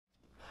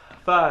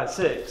5,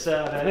 6,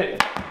 7, 8.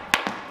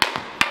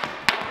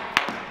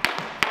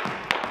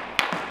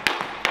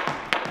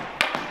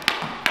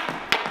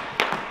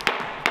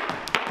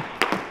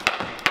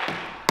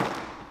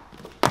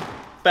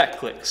 Back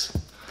clicks.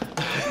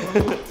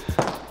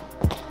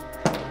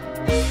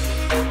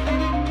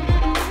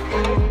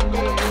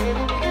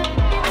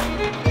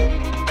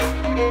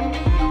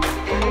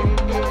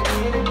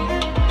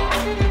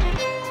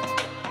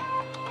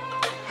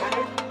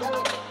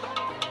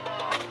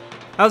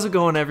 How's it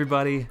going,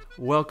 everybody?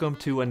 Welcome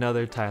to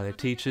another Tyler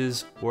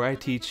Teaches, where I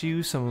teach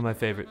you some of my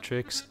favorite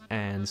tricks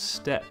and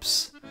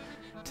steps.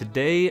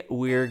 Today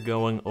we're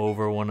going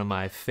over one of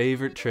my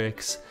favorite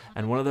tricks,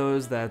 and one of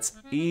those that's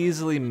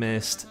easily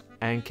missed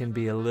and can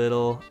be a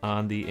little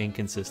on the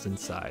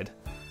inconsistent side.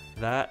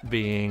 That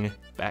being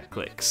back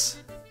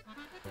clicks.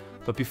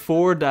 But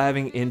before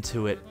diving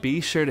into it,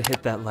 be sure to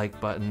hit that like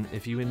button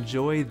if you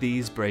enjoy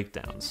these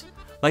breakdowns.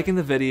 Liking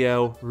the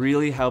video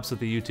really helps with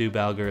the YouTube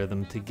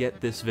algorithm to get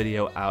this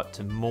video out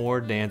to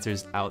more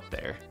dancers out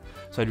there.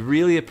 So I'd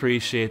really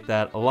appreciate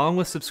that, along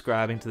with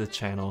subscribing to the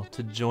channel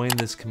to join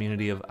this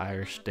community of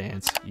Irish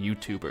dance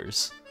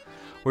YouTubers.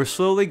 We're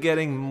slowly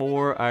getting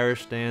more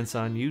Irish dance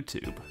on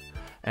YouTube,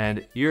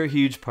 and you're a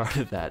huge part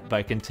of that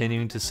by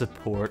continuing to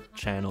support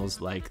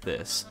channels like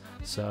this.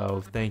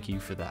 So thank you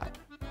for that.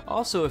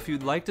 Also, if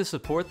you'd like to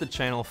support the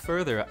channel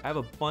further, I have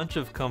a bunch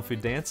of comfy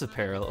dance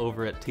apparel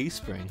over at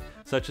Teespring,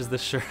 such as the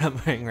shirt I'm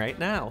wearing right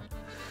now.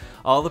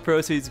 All the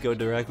proceeds go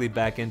directly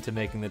back into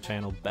making the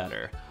channel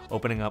better,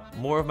 opening up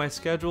more of my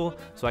schedule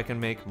so I can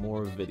make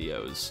more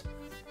videos.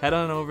 Head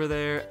on over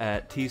there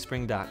at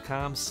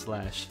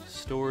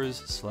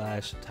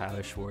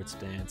teespring.com/stores/Tyler Schwartz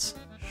Dance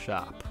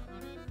Shop.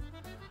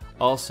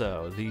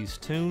 Also, these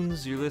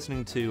tunes you're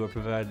listening to are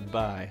provided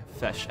by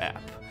Fesh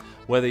App.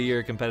 Whether you're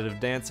a competitive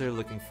dancer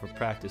looking for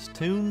practice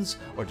tunes,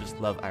 or just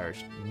love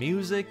Irish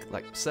music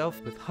like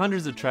myself, with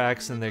hundreds of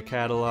tracks in their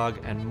catalog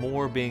and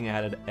more being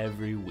added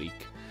every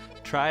week.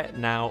 Try it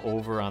now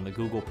over on the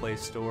Google Play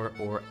Store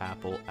or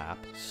Apple App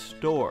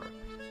Store.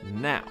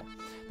 Now,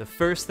 the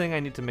first thing I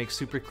need to make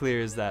super clear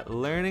is that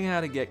learning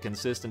how to get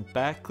consistent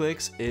back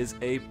clicks is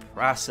a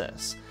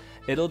process.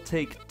 It'll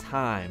take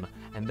time,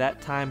 and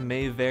that time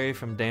may vary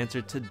from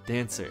dancer to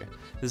dancer.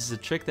 This is a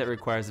trick that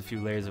requires a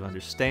few layers of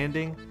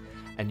understanding,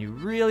 and you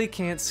really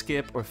can't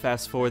skip or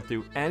fast forward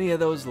through any of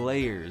those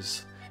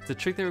layers. It's a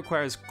trick that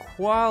requires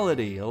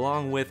quality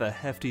along with a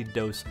hefty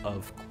dose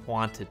of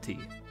quantity,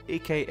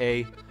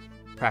 aka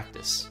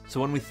practice. So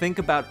when we think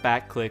about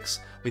back clicks,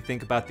 we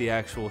think about the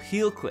actual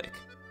heel click,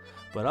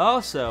 but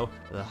also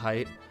the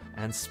height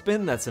and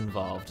spin that's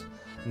involved.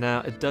 Now,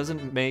 it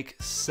doesn't make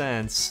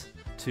sense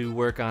to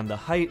work on the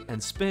height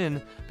and spin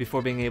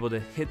before being able to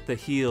hit the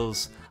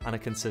heels on a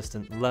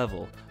consistent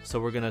level. So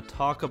we're going to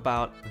talk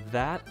about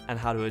that and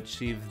how to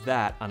achieve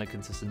that on a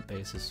consistent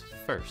basis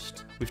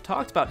first. We've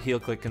talked about heel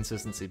click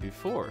consistency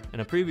before in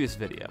a previous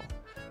video.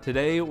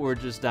 Today we're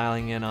just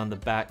dialing in on the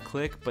back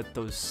click, but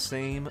those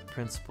same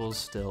principles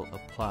still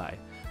apply.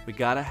 We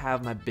gotta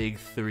have my big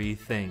three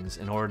things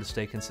in order to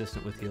stay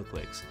consistent with heel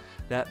clicks.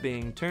 That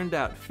being turned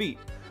out feet,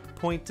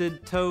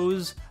 pointed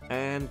toes,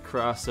 and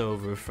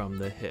crossover from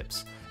the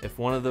hips. If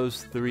one of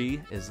those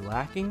three is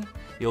lacking,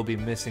 you'll be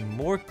missing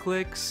more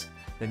clicks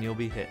than you'll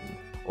be hitting.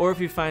 Or if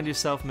you find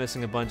yourself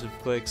missing a bunch of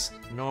clicks,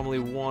 normally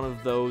one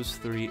of those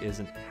three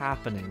isn't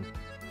happening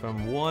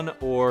from one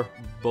or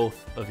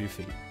both of your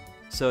feet.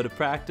 So to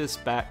practice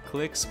back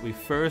clicks, we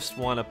first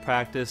want to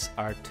practice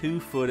our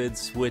two-footed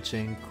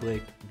switching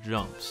click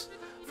jumps,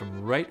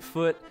 from right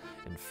foot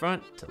in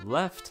front to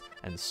left,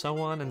 and so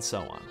on and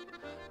so on.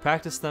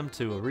 Practice them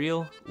to a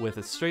reel with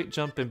a straight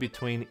jump in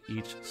between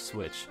each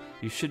switch.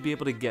 You should be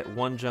able to get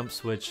one jump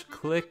switch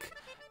click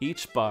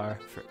each bar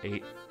for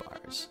 8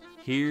 bars.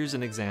 Here's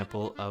an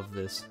example of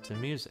this to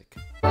music.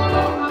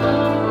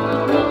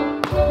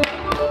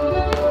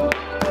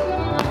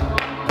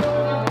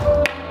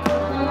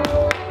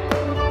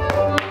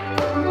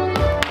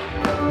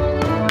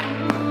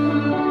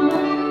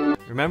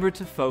 Remember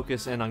to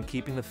focus in on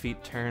keeping the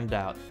feet turned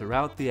out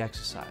throughout the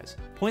exercise.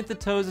 Point the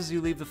toes as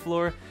you leave the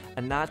floor,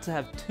 and not to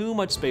have too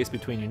much space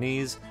between your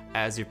knees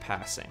as you're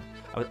passing.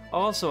 I would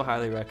also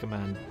highly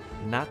recommend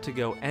not to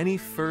go any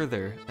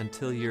further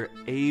until you're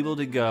able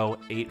to go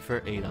 8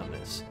 for 8 on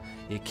this.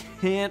 You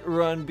can't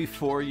run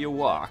before you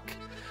walk.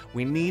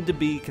 We need to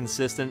be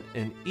consistent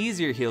in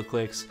easier heel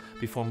clicks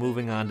before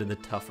moving on to the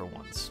tougher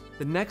ones.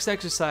 The next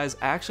exercise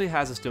actually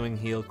has us doing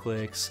heel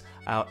clicks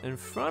out in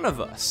front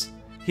of us.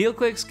 Heel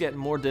clicks get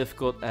more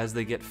difficult as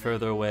they get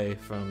further away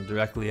from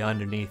directly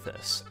underneath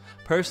us.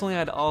 Personally,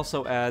 I'd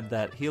also add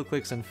that heel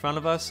clicks in front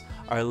of us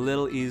are a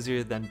little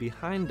easier than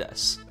behind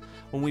us.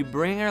 When we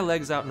bring our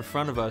legs out in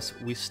front of us,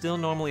 we still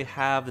normally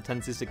have the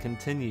tendencies to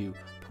continue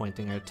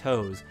pointing our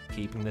toes,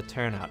 keeping the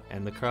turnout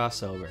and the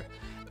crossover.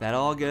 That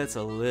all gets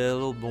a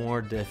little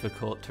more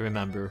difficult to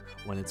remember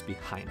when it's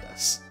behind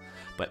us.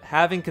 But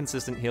having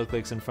consistent heel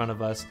clicks in front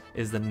of us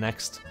is the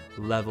next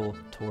level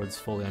towards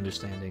fully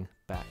understanding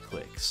back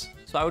clicks.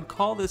 So I would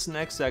call this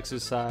next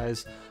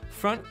exercise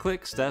front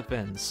click step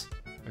ins.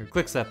 or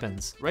click step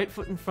ins. Right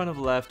foot in front of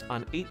left.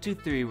 On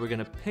 8-2-3, we're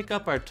gonna pick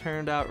up our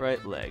turned out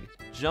right leg,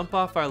 jump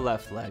off our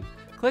left leg,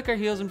 click our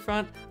heels in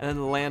front, and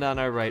then land on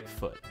our right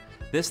foot.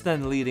 This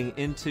then leading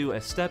into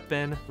a step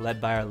in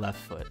led by our left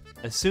foot.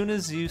 As soon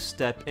as you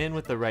step in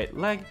with the right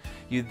leg,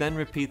 you then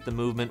repeat the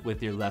movement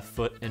with your left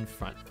foot in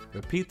front.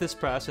 Repeat this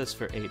process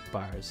for 8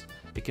 bars.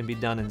 It can be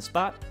done in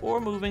spot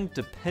or moving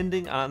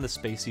depending on the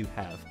space you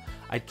have.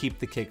 I'd keep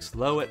the kicks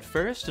low at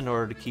first in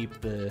order to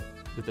keep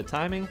with the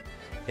timing.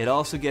 It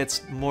also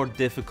gets more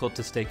difficult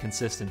to stay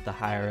consistent the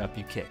higher up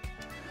you kick.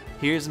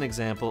 Here's an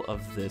example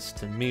of this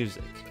to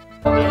music.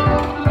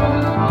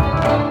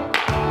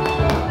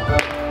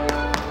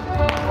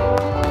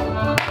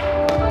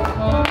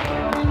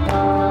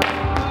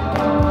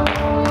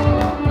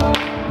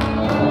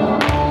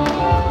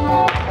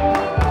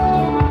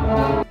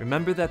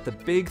 Remember that the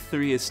big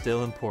 3 is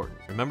still important.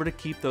 Remember to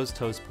keep those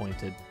toes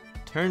pointed,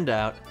 turned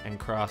out, and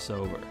cross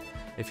over.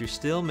 If you're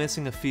still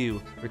missing a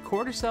few,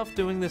 record yourself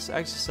doing this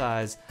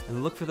exercise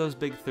and look for those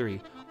big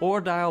 3,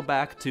 or dial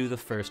back to the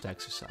first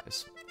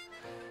exercise.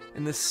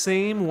 In the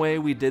same way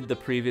we did the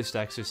previous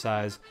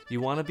exercise,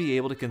 you want to be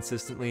able to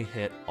consistently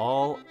hit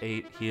all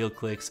 8 heel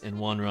clicks in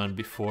one run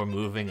before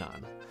moving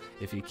on.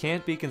 If you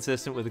can't be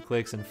consistent with the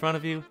clicks in front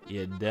of you,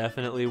 you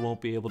definitely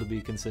won't be able to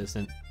be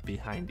consistent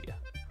behind you.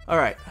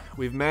 Alright,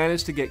 we've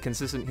managed to get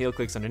consistent heel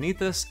clicks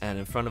underneath us and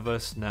in front of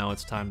us. Now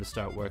it's time to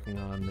start working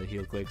on the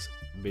heel clicks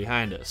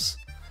behind us.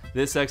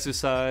 This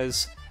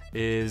exercise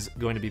is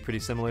going to be pretty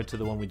similar to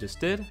the one we just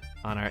did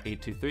on our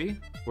 8-2-3.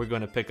 We're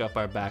going to pick up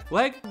our back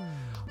leg.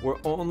 We're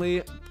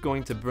only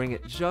going to bring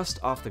it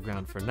just off the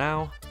ground for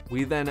now.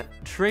 We then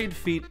trade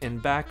feet in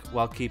back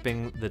while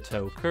keeping the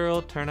toe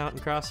curl, turn out,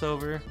 and cross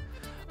over.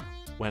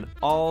 When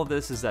all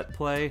this is at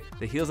play,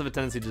 the heels have a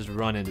tendency to just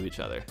run into each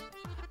other.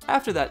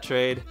 After that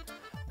trade,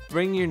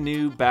 bring your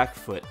new back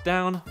foot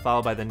down,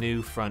 followed by the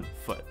new front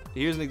foot.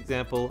 Here's an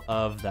example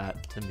of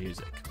that to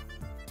music.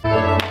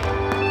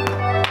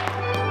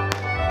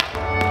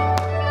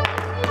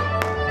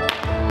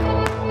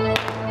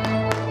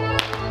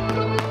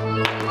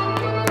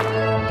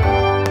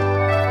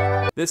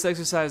 This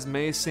exercise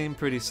may seem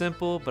pretty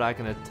simple, but I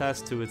can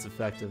attest to its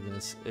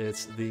effectiveness.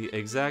 It's the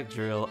exact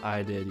drill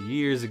I did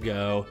years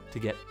ago to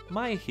get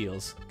my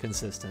heels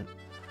consistent.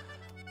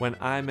 When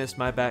I missed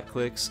my back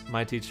clicks,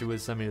 my teacher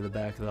would send me to the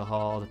back of the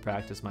hall to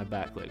practice my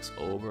back clicks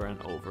over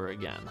and over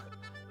again.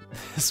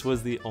 This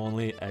was the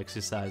only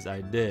exercise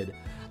I did,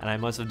 and I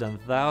must have done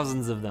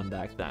thousands of them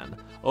back then,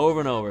 over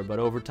and over, but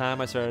over time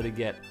I started to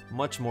get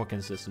much more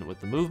consistent with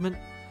the movement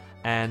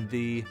and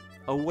the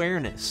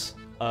awareness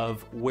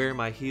of where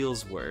my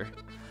heels were.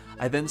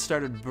 I then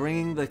started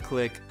bringing the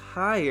click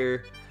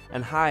higher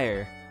and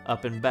higher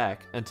up and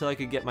back until I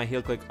could get my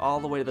heel click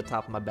all the way to the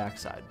top of my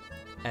backside.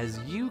 As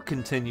you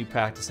continue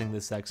practicing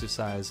this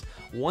exercise,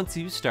 once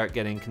you start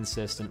getting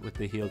consistent with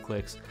the heel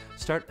clicks,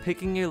 start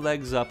picking your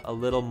legs up a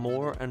little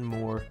more and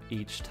more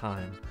each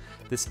time.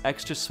 This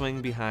extra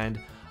swing behind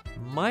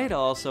might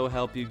also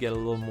help you get a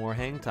little more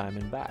hang time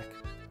in back.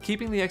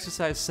 Keeping the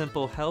exercise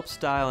simple helps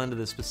dial into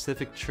the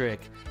specific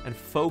trick and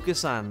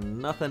focus on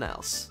nothing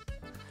else.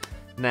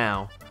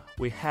 Now,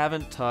 we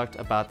haven't talked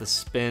about the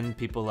spin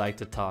people like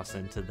to toss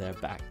into their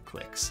back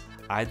clicks.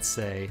 I'd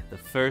say the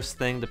first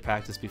thing to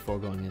practice before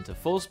going into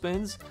full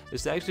spins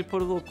is to actually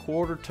put a little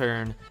quarter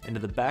turn into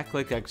the back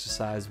click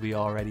exercise we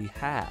already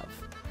have.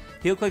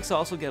 Heel clicks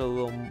also get a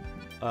little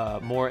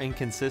more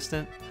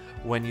inconsistent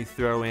when you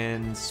throw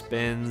in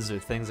spins or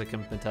things that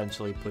can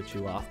potentially put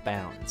you off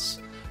balance.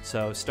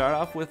 So start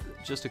off with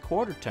just a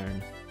quarter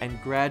turn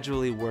and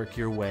gradually work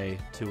your way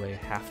to a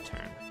half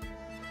turn.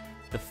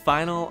 The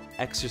final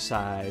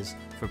exercise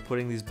for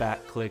putting these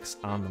back clicks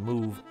on the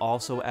move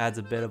also adds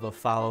a bit of a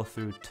follow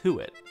through to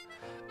it.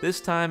 This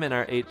time in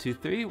our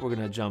 8-2-3, we're going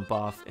to jump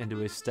off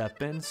into a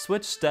step in,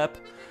 switch step,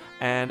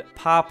 and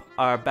pop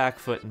our back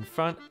foot in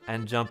front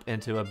and jump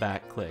into a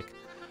back click.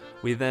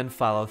 We then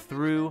follow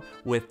through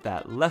with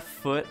that left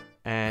foot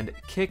and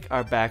kick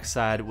our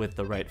backside with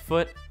the right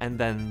foot and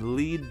then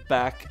lead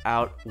back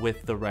out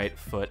with the right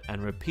foot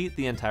and repeat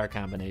the entire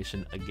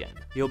combination again.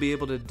 You'll be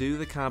able to do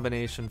the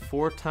combination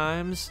 4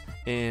 times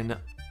in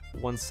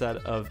one set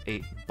of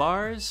 8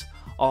 bars,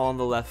 all on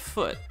the left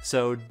foot.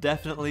 So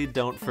definitely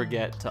don't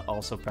forget to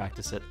also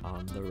practice it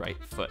on the right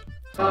foot.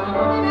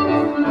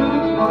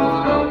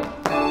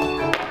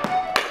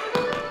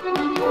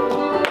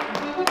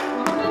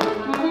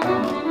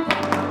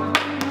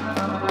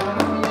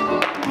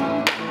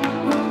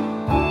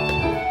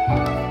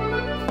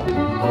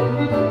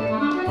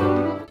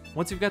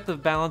 Once you've got the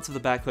balance of the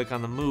back click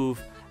on the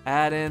move,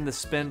 add in the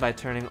spin by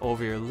turning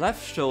over your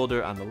left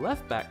shoulder on the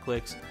left back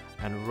clicks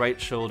and right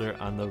shoulder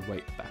on the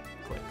right back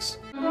clicks.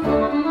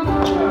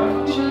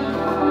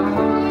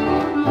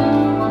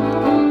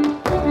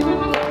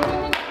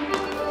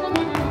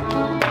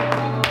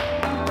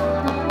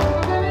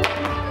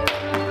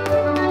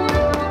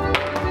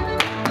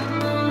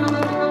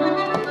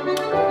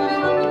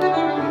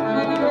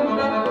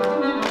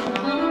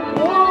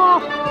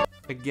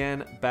 Again,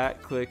 Again,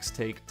 back clicks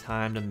take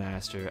time to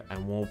master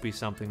and won't be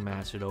something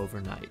mastered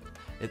overnight.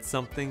 It's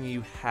something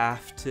you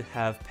have to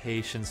have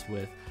patience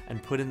with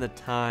and put in the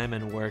time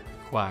and work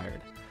required.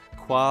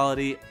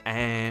 Quality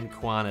and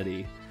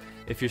quantity.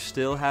 If you're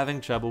still having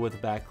trouble with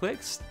back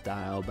clicks,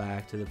 dial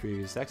back to the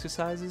previous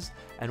exercises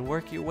and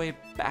work your way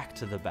back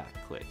to the back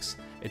clicks.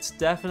 It's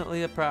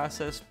definitely a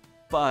process,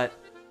 but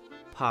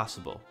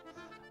possible.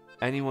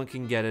 Anyone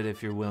can get it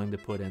if you're willing to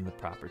put in the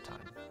proper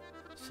time.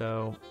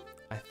 So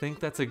I think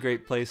that's a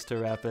great place to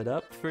wrap it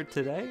up for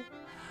today.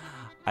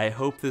 I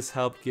hope this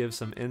helped give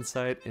some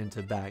insight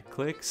into back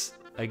clicks.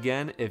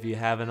 Again, if you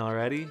haven't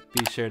already,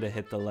 be sure to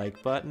hit the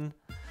like button.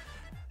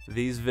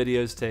 These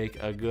videos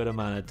take a good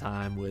amount of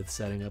time with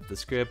setting up the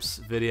scripts,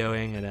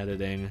 videoing, and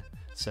editing.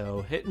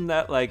 So hitting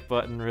that like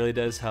button really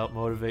does help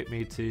motivate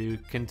me to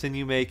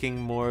continue making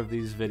more of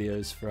these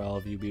videos for all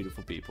of you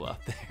beautiful people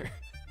out there.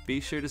 Be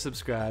sure to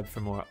subscribe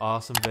for more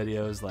awesome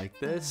videos like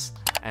this,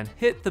 and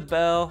hit the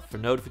bell for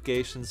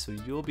notifications so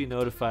you'll be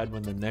notified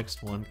when the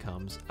next one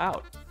comes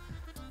out.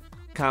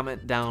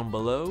 Comment down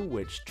below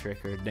which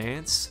trick or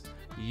dance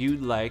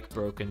you'd like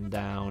broken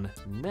down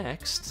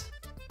next,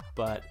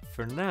 but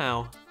for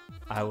now,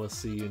 I will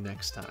see you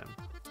next time.